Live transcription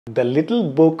The little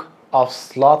book of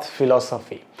sloth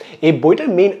philosophy. এই বইটার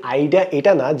main idea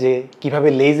এটা না যে কিভাবে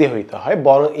লেজি হইতে হয়,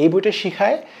 বরং এই বইটা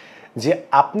শেখায় যে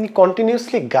আপনি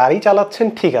কন্টিনিউয়াসলি গাড়ি চালাচ্ছেন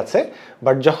ঠিক আছে,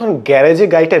 বাট যখন গ্যারেজে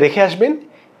গাড়িটা রেখে আসবেন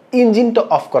ইঞ্জিনটা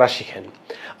অফ করা শিখেন।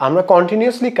 আমরা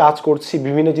কন্টিনিউয়াসলি কাজ করছি,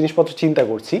 বিভিন্ন জিনিসপত্র চিন্তা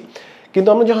করছি, কিন্তু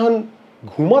আমরা যখন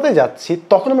ঘুমাতে যাচ্ছি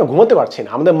তখন আমরা ঘুমাতে পারছি না।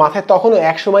 আমাদের মাথায় তখনও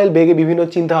 100 মাইল বেগে বিভিন্ন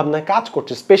চিন্তাভাবনা কাজ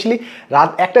করছে, স্পেশালি রাত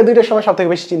 1টা-2টার সময় সব থেকে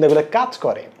বেশি চিন্তাগুলো কাজ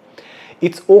করে।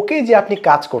 ইটস ওকে যে আপনি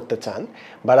কাজ করতে চান,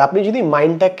 বাট আপনি যদি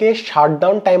মাইন্ডটাকে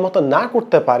শাটডাউন টাইম মতো না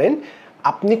করতে পারেন,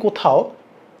 আপনি কোথাও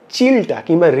চিলটা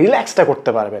কিংবা রিল্যাক্সটা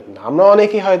করতে পারবেন না। আমরা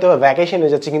অনেকেই হয়তো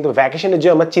ভ্যাকেশনে যাচ্ছি, কিন্তু ভ্যাকেশনে যে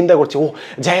আমরা চিন্তা করছি ও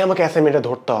যাই আমাকে অ্যাসাইনমেন্টটা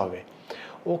ধরতে হবে।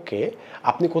 ওকে,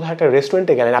 আপনি কোথাও একটা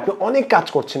রেস্টুরেন্টে গেলেন, আপনি অনেক কাজ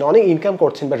করছেন, অনেক ইনকাম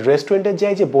করছেন, বাট রেস্টুরেন্টে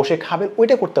যাই যে বসে খাবেন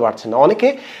ওইটা করতে পারছেন না। অনেকে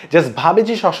জাস্ট ভাবে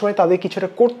যে সবসময় তাদের কিছু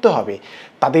একটা করতে হবে,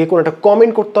 তাদেরকে কোনো একটা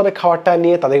কমেন্ট করতে হবে খাবারটা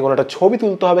নিয়ে, তাদেরকে কোনো একটা ছবি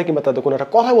তুলতে হবে, কিংবা তাদের কোনো একটা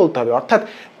কথা বলতে হবে। অর্থাৎ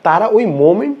তারা ওই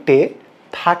মোমেন্টে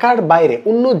থাকার বাইরে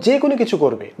অন্য যে কোনো কিছু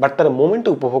করবে, বাট তারা মোমেন্টে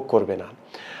উপভোগ করবে না।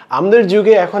 আমাদের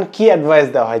যুগে এখন কি অ্যাডভাইস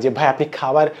দেওয়া হয় যে ভাই আপনি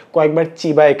খাবার কয়েকবার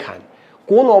চিবায় খান।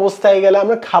 কোন অবস্থায় গেলে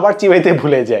আমরা খাবার চিবাইতে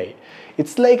ভুলে যাই?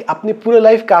 ইটস লাইক আপনি পুরো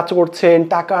লাইফ কাজ করছেন,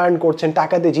 টাকা আর্ন করছেন,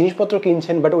 টাকা দিয়ে জিনিসপত্র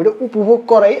কিনছেন, বাট ওইটা উপভোগ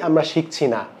করাই আমরা শিখছি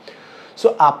না। সো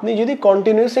আপনি যদি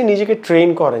কন্টিনিউয়াসলি নিজেকে ট্রেন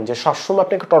করেন যে সবসময়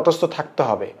আপনাকে তটস্থ থাকতে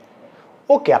হবে,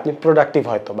 ওকে আপনি প্রোডাক্টিভ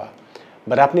হয়তো বা,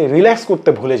 বাট আপনি রিল্যাক্স করতে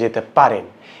ভুলে যেতে পারেন।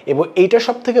 এবং এইটা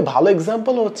সব থেকে ভালো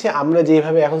এক্সাম্পল হচ্ছে আমরা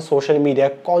যেভাবে এখন সোশ্যাল মিডিয়া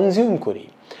কনজিউম করি।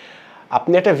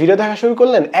 আপনি একটা ভিডিও দেখা শুরু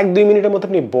করলেন, 1-2 মিনিটের মধ্যে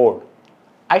আপনি বোর্ড,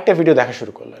 আরেকটা ভিডিও দেখা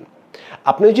শুরু করলেন।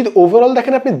 আপনি যদি ওভারঅল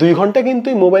দেখেন আপনি 2 ঘন্টা কিন্তু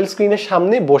মোবাইল স্ক্রিনের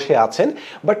সামনে বসে আছেন,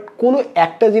 বাট কোনো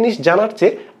একটা জিনিস জানার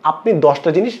চেয়ে আপনি 10টা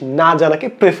জিনিস না জানাকে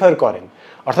প্রেফার করেন।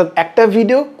 অর্থাৎ একটা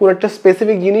ভিডিও কোনো একটা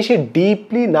স্পেসিফিক জিনিসে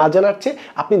ডিপলি না জানার চেয়ে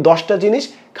আপনি 10টা জিনিস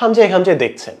খামচায় খামচায়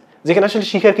দেখছেন, যেখানে আসলে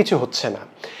শিখার কিছু হচ্ছে না।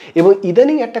 এবং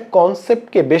ইদানিং একটা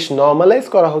কনসেপ্টকে বেশ নর্মালাইজ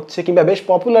করা হচ্ছে কিংবা বেশ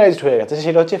পপুলারাইজড হয়ে গেছে,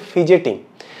 সেটা হচ্ছে ফিজেটিং।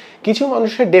 কিছু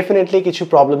মানুষের ডেফিনেটলি কিছু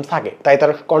প্রবলেম থাকে, তাই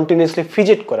তারা কন্টিনিউয়াসলি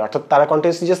ফিজেট করে, অর্থাৎ তারা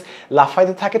কন্টিনিউয়াসলি জাস্ট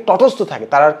লাফাইতে থাকে, তটস্থ থাকে,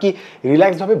 তারা আর কি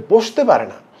রিল্যাক্সভাবে বসতে পারে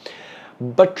না।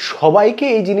 বাট সবাইকে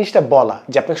এই জিনিসটা বলা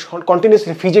যে আপনাকে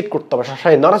কন্টিনিউয়াসলি ফিজেট করতে হবে,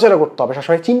 সবসময় নড়াচড়া করতে হবে,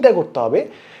 সবসময় চিন্তা করতে হবে,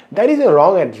 that is a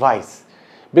wrong advice.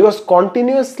 Because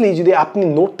continuously যদি আপনি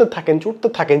নড়তে থাকেন, চড়তে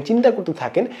থাকেন, চিন্তা করতে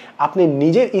থাকেন, আপনি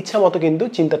নিজের ইচ্ছা মতো কিন্তু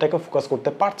চিন্তাটাকে ফোকাস করতে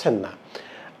পারছেন না।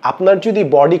 আপনার যদি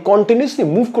বডি কন্টিনিউয়াসলি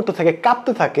মুভ করতে থাকে,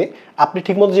 কাঁপতে থাকে, আপনি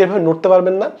ঠিকমতো যেভাবে নড়তে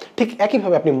পারবেন না। ঠিক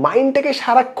একইভাবে আপনি মাইন্ডটাকে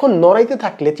সারাক্ষণ নড়াইতে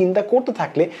থাকলে, চিন্তা করতে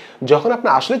থাকলে, যখন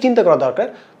আপনার আসলে চিন্তা করা দরকার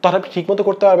তখন আপনি ঠিকমতো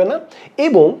করতে পারবেন না।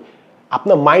 এবং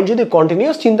আপনার মাইন্ড যদি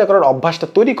কন্টিনিউয়াস চিন্তা করার অভ্যাসটা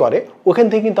তৈরি করে, ওখান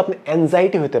থেকে কিন্তু আপনার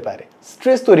অ্যাংজাইটি হতে পারে,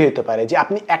 স্ট্রেস তৈরি হতে পারে, যে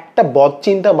আপনি একটা বদ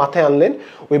চিন্তা মাথায় আনলেন,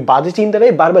 ওই বাজে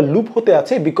চিন্তাটাই বারবার লুপ হতে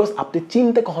আছে, বিকজ আপনি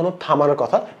চিন্তা কখনো থামানোর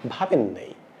কথা ভাবেন নাই।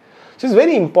 সো ইটস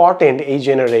ভেরি ইম্পর্টেন্ট এই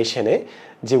জেনারেশনে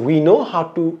যে we know how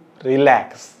to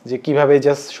relax, যে কীভাবে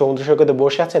জাস্ট সমুদ্র সৈকতে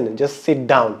বসে আছেন, just sit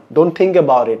down, don't think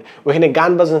about it. ওইখানে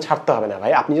গান বাজনা ছাড়তে হবে না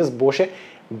ভাই, আপনি জাস্ট বসে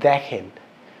দেখেন,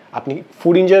 আপনি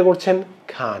ফুড এনজয় করছেন,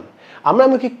 খান। আমরা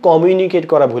কি কমিউনিকেট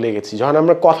করা ভুলে গেছি। যখন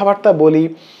আমরা কথাবার্তা বলি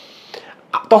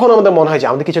তখন আমাদের মনে হয় যে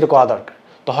আমাদের কিছুটা করা দরকার,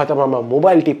 তো হয়তো আমরা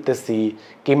মোবাইল টিপতেছি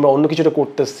কিংবা অন্য কিছুটা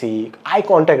করতেছি, আই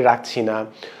কন্ট্যাক্ট রাখছি না।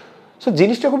 সো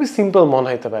জিনিসটা খুবই সিম্পল মনে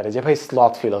হতে পারে যে ভাই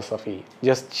স্লথ ফিলসফি,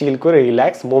 জাস্ট চিল করে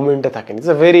রিল্যাক্স মোমেন্টে থাকেন।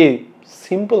 It's a very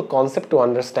simple concept to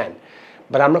understand,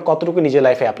 but আমরা কতটুকু নিজের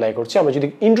লাইফে অ্যাপ্লাই করছি আমরা যদি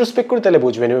ইন্ট্রোস্পেক্ট করি তাহলে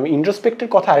বুঝবেন। এবং ইন্ট্রোস্পেক্টের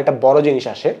কথা আরেকটা বড় জিনিস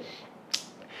আসে,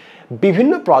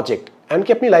 বিভিন্ন প্রজেক্ট,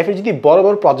 এমনকি আপনি লাইফে যদি বড়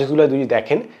বড় প্রজেক্টগুলো যদি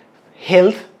দেখেন,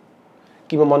 হেলথ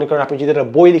কিংবা মনে করেন আপনি যদি একটা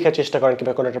বই লেখার চেষ্টা করেন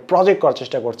কিংবা কোনো একটা প্রজেক্ট করার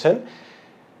চেষ্টা করছেন,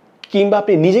 কিংবা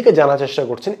আপনি নিজেকে জানার চেষ্টা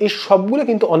করছেন, এই সবগুলো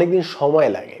কিন্তু অনেকদিন সময়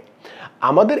লাগে।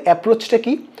 আমাদের অ্যাপ্রোচটা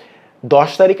কি, 10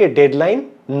 তারিখের ডেডলাইন,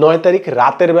 9 তারিখ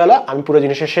রাতের বেলা আমি পুরো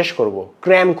জিনিসটা শেষ করব,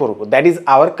 ক্র্যাম করব, that is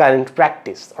our current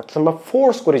practice. অর্থাৎ আমরা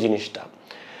ফোর্স করি জিনিসটা।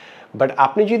 বাট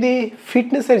আপনি যদি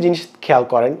ফিটনেসের জিনিস খেয়াল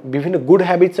করেন, বিভিন্ন গুড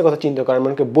হ্যাবিটসের কথা চিন্তা করেন,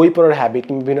 মানে বই পড়ার হ্যাবিট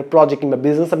কিংবা বিভিন্ন প্রজেক্ট কিংবা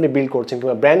বিজনেস আপনি বিল্ড করছেন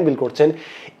কিংবা ব্র্যান্ড বিল্ড করছেন,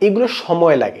 এগুলো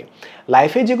সময় লাগে।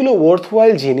 লাইফে যেগুলো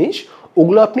ওয়ার্থওয়াইল জিনিস,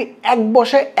 ওগুলো আপনি এক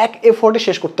বসায় এক এফোর্টে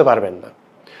শেষ করতে পারবেন না।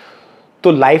 তো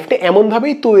লাইফটা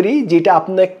এমনভাবেই তৈরি যেটা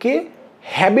আপনাকে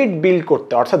হ্যাবিট বিল্ড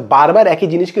করতে, অর্থাৎ বারবার একই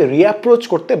জিনিসকে রিঅ্যাপ্রোচ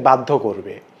করতে বাধ্য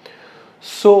করবে।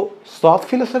 সো স্লথ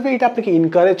ফিলসফি এটা আপনাকে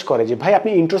ইনকারেজ করে যে ভাই আপনি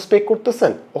ইন্ট্রোস্পেক্ট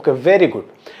করতেছেন, ওকে ভেরি গুড।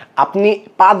 আপনি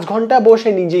 5 ঘন্টা বসে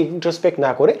নিজে ইন্ট্রোস্পেক্ট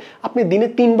না করে আপনি দিনে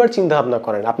 3 বার চিন্তা ভাবনা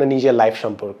করেন আপনার নিজের লাইফ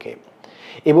সম্পর্কে।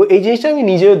 এবং এই জিনিসটা আমি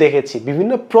নিজেও দেখেছি,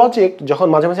 বিভিন্ন প্রজেক্ট যখন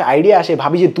মাঝে মাঝে আইডিয়া আসে,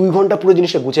 ভাবি যে 2 ঘন্টা পুরো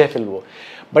জিনিসটা গুছিয়ে ফেলবো,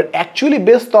 বাট অ্যাকচুয়ালি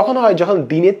বেস্ট তখন হয় যখন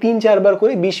দিনে 3-4 বার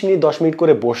করে 20 মিনিট 10 মিনিট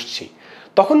করে বসছি,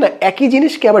 তখন না একই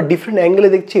জিনিসকে আবার ডিফারেন্ট অ্যাঙ্গেলে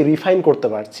দেখছি, রিফাইন করতে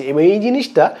পারছি, এবং এই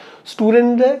জিনিসটা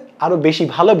স্টুডেন্টদের আরও বেশি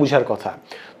ভালো বোঝার কথা।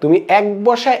 তুমি এক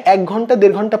বসায় 1 ঘন্টা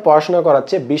 1.5 ঘন্টা পড়াশোনা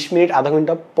করাচ্ছে 20 মিনিট আধা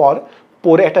ঘন্টা পর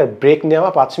পরে একটা ব্রেক নেওয়া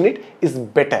 5 minute is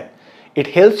better. It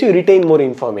helps you retain more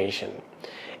information.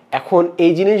 এখন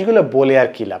এই জিনিসগুলো বলে আর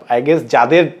কি লাভ? আই গেস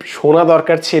যাদের শোনা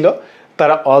দরকার ছিল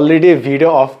তারা অলরেডি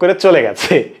ভিডিও অফ করে চলে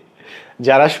গেছে।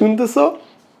 যারা শুনতেছো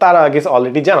তারা আই গেস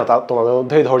অলরেডি জানো, তা তোমাদের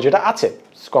মধ্যে এই ধৈর্যটা আছে,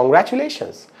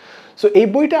 কংগ্রাচুলেশনস। সো এই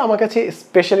বইটা আমার কাছে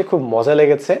স্পেশালি খুব মজা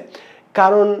লেগেছে,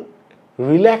 কারণ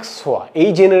রিল্যাক্স হওয়া, এই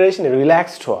জেনারেশনে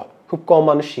রিল্যাক্সড হওয়া খুব কম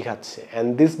মানুষ শিখাচ্ছে, and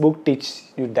this book teach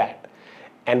you that.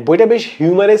 And বইটা বেশ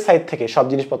হিউমারের সাইড থেকে সব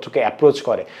জিনিসপত্রকে অ্যাপ্রোচ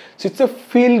করে। So it's a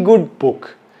feel good বুক,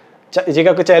 যে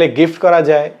কাউকে চাইলে গিফট করা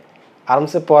যায়,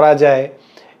 আরামসে পড়া যায়।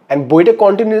 অ্যান্ড বইটা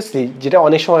কন্টিনিউসলি, যেটা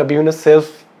অনেক সময় বিভিন্ন সেলফ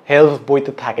হেল্প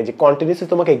বইতে থাকে, যে কন্টিনিউসলি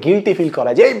তোমাকে গিল্টি ফিল করা,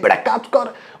 যে এই বেটা কাজ কর,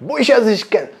 বসে আছিস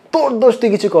কেন, তোর দোষ তুই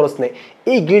কিছু করস নেই,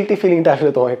 এই গিল্টি ফিলিংটা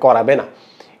আসলে তোমাকে করাবে না।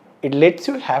 ইট lets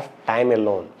you have time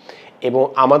alone. এবং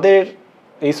আমাদের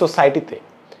এই সোসাইটিতে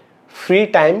ফ্রি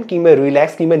টাইম কিংবা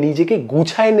রিল্যাক্স কিংবা নিজেকে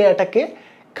গুছায় নেওয়াটাকে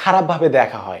খারাপভাবে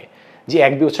দেখা হয়, যে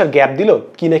 1 বছর গ্যাপ দিল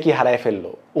কি না কি হারায়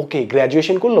ফেললো, ওকে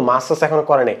গ্র্যাজুয়েশন করলো মাস্টার্স এখনো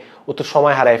করে নেই, ও তো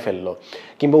সময় হারায় ফেললো,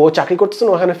 কিংবা ও চাকরি করতেছে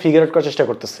না ওখানে ফিগার আউট করার চেষ্টা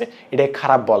করতেছে, এটাকে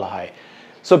খারাপ বলা হয়।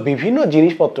 সো বিভিন্ন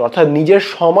জিনিসপত্র অর্থাৎ নিজের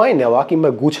সময় নেওয়া কিংবা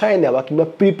গুছায় নেওয়া কিংবা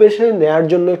প্রিপারেশন নেওয়ার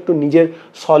জন্য একটু নিজের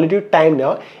সলিটিউড টাইম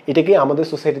নেওয়া, এটাকে আমাদের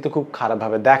সোসাইটিতে খুব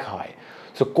খারাপভাবে দেখা হয়।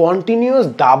 সো কন্টিনিউয়াস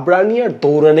দাবরানি আর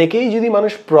দৌড়ানেকেই যদি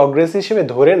মানুষ প্রগ্রেস হিসেবে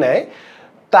ধরে নেয়,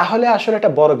 তাহলে আসলে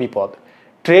একটা বড় বিপদ।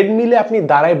 ট্রেডমিলে আপনি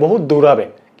দাঁড়ায় বহুত দৌড়াবেন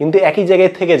কিন্তু একই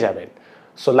জায়গায় থেকে যাবেন।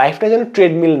 সো লাইফটা যেন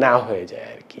ট্রেডমিল না হয়ে যায়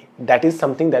আর কি। That is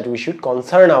something that we should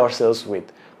concern our sales with.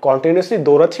 Continuously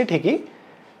দৌড়াচ্ছি ঠিকই,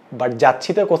 বাট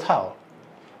যাচ্ছি তো কোথাও।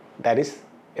 That is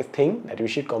a thing that we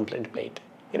should complaint.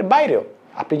 এর বাইরেও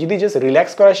আপনি যদি জাস্ট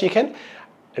রিল্যাক্স করা শিখেন,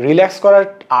 রিল্যাক্স করার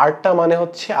আর্টটা মানে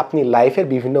হচ্ছে আপনি লাইফের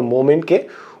বিভিন্ন মোমেন্টকে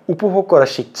উপভোগ করা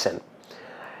শিখছেন।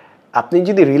 আপনি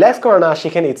যদি রিল্যাক্স করা না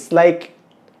শিখেন, ইটস লাইক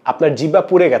আপনার জিহ্বা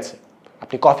পুড়ে গেছে,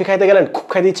 আপনি কফি খাইতে গেলেন, খুব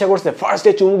খাইতে ইচ্ছা করছে, ফার্স্ট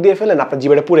ডে চুমুক দিয়ে ফেলেন, আপনার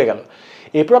জিহ্বাটা পুড়ে গেল,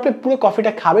 এরপর আপনি পুরো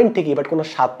কফিটা খাবেন ঠিকই, বাট কোনো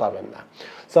স্বাদ পাবেন না।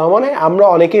 সো মানে আমরা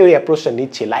অনেকেই ওই অ্যাপ্রোচটা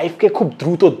নিচ্ছি, লাইফকে খুব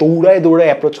দ্রুত দৌড়ায়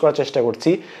অ্যাপ্রোচ করার চেষ্টা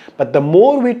করছি, but the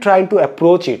more we try to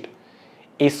approach ইট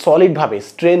এই সলিডভাবে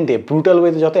স্ট্রেন্থ দিয়ে ব্রুটাল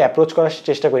ওয়েতে যত অ্যাপ্রোচ করার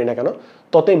চেষ্টা করি না কেন,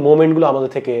 ততই মোমেন্টগুলো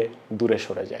আমাদের থেকে দূরে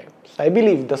সরে যায়। I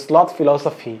believe the sloth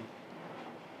philosophy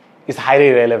is highly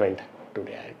relevant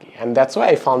today আর কি, and that's why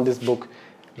I found this book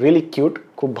really cute,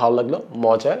 খুব ভালো লাগলো,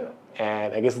 মজার, অ্যান্ড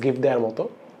আই গেস গিফট দেওয়ার মতো।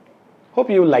 Hope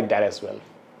you like that as well.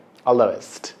 All the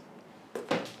best.